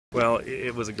Well,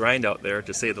 it was a grind out there,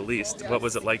 to say the least. What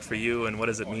was it like for you, and what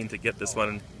does it mean to get this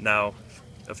one now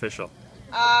official?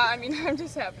 I mean, I'm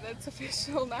just happy that it's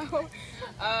official now.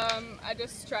 I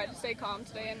just tried to stay calm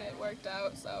today, and it worked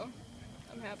out, so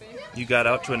I'm happy. You got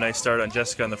out to a nice start on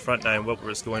Jessica on the front nine. What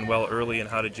was going well early, and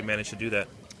how did you manage to do that?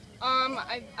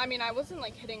 I mean, I wasn't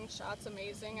like hitting shots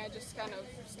amazing. I just kind of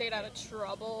stayed out of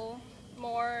trouble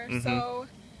more so,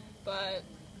 but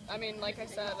I mean, like I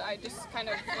said, I just kind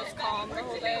of was calm the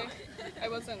whole day. I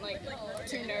wasn't like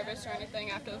too nervous or anything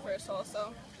after the first hole,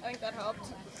 so I think that helped.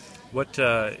 What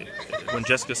when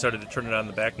Jessica started to turn it on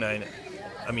the back nine,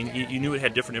 I mean, you knew it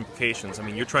had different implications. I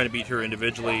mean, you're trying to beat her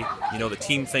individually. You know, the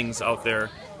team things out there.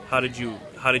 How did you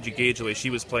gauge the way she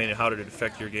was playing, and how did it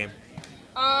affect your game?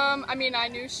 I mean, I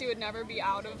knew she would never be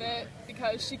out of it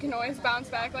because she can always bounce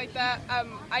back like that.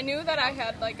 I knew that I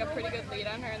had like a pretty good lead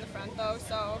on her in the front though,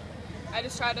 so I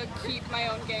just tried to keep my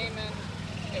own game, and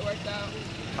it worked out.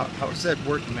 How does that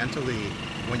work mentally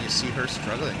when you see her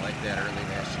struggling like that early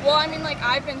last year? Well, I mean, like,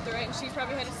 I've been through it, and she's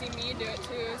probably had to see me do it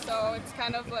too, so it's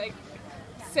kind of like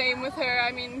same with her.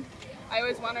 I mean, I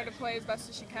always want her to play as best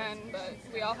as she can, but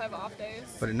we all have off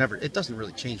days. But it doesn't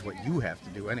really change what you have to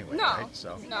do anyway, No, right?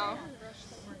 So no.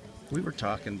 we were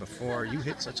talking before, you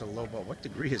hit such a low ball. What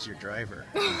degree is your driver?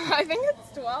 I think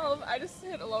it's 12. I just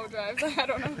hit a low drive. I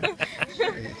don't know.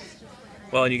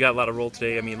 Well, and you got a lot of roll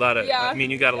today. I mean, Yeah. I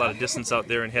mean, you got a lot of distance out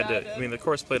there, and had to. I mean, the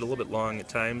course played a little bit long at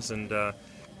times, but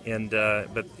on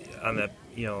that,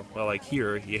 well, like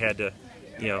here, you had to,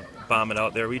 bomb it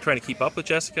out there. Were you trying to keep up with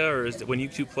Jessica, or is it, when you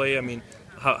two play? I mean,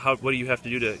 what do you have to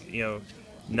do to,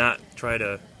 not try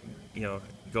to,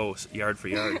 go yard for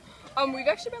yard? We've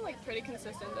actually been like pretty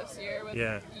consistent this year with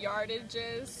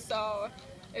yardages, so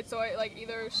it's always like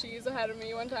either she's ahead of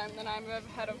me one time, then I'm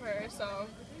ahead of her. So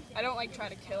I don't like try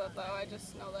to kill it though. I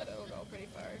just know that it'll go pretty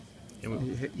far.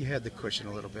 You had the cushion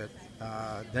a little bit.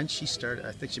 Then she started.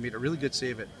 I think she made a really good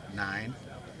save at 9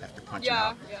 after punching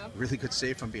out. Yeah. Really good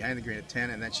save from behind the green at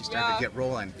 10, and then she started to get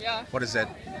rolling. Yeah. What does that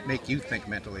make you think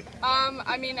mentally?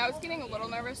 I mean, I was getting a little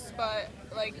nervous, but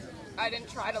like I didn't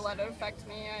try to let it affect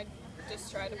me. I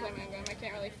just tried to play my own game. I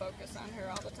can't really focus on her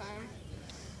all the time.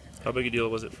 How big a deal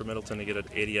was it for Middleton to get an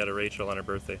 80 out of Rachel on her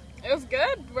birthday? It was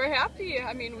good. We're happy.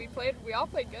 I mean, we all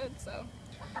played good, so.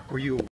 Were you